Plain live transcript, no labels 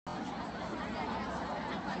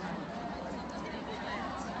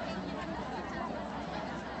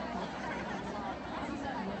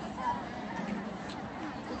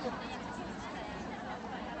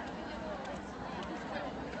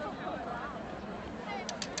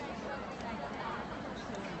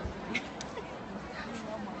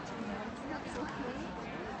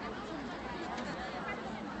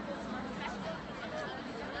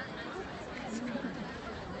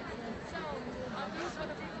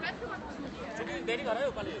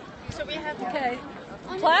So we have to. Okay.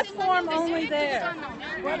 Platform only there.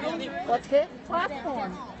 What's it?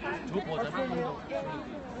 Platform.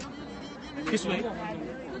 This way.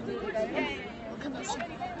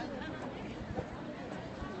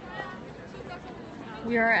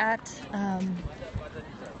 We are at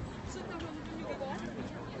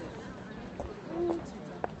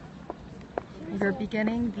we're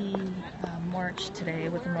beginning the march today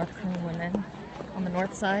with the North Korean women on the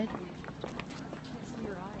north side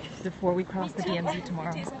before we cross the DMZ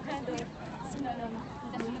tomorrow. Shall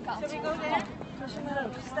we go there?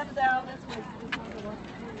 Step down.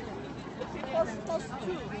 Plus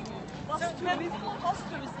two. Plus two is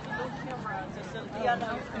no camera. So the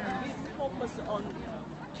other we focus on.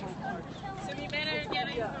 So we better get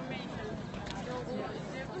information.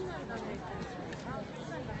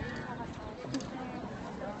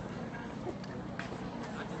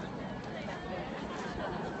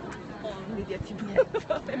 Media team.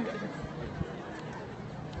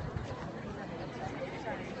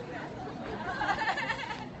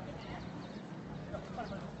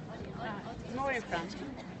 More in front.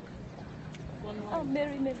 Oh,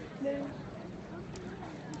 Mary.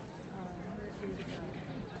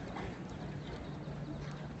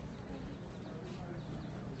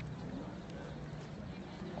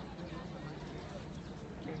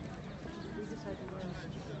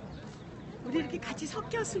 우리 이렇게 같이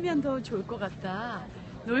섞였으면 더 좋을 것 같다.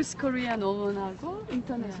 노스 코리안 워먼하고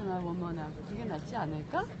인터내셔널 워먼하고 그게 낫지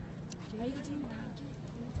않을까?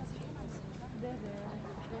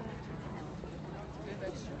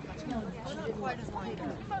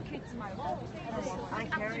 I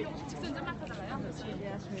carry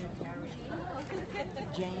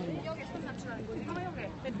Jane.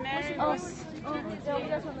 But Mary It's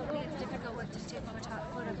difficult to take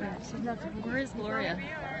photographs. Where is Gloria?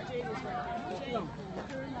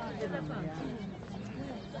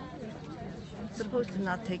 Supposed to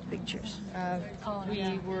not take pictures.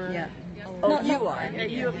 We were. Yeah. Oh, you are.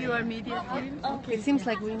 You are media team? Okay. It seems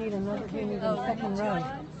like we need a second row.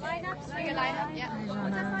 Line up, yeah.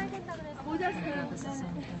 This is so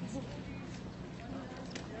intense.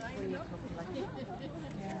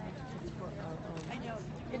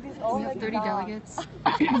 We have 30 delegates,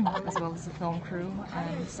 as well as the film crew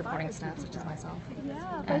and supporting staff, such as myself,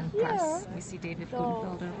 and press. We see David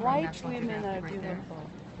Gutenfelder from White National women are Geographic right there. beautiful.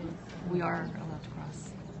 We are allowed to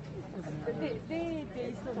cross.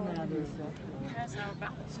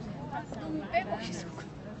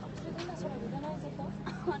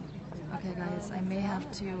 Okay guys, I may have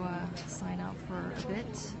to sign out for a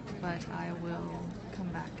bit, but I will come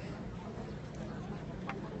back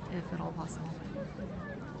if at all possible.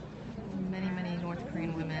 Many North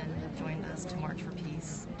Korean women have joined us to march for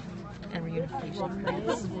peace and reunification.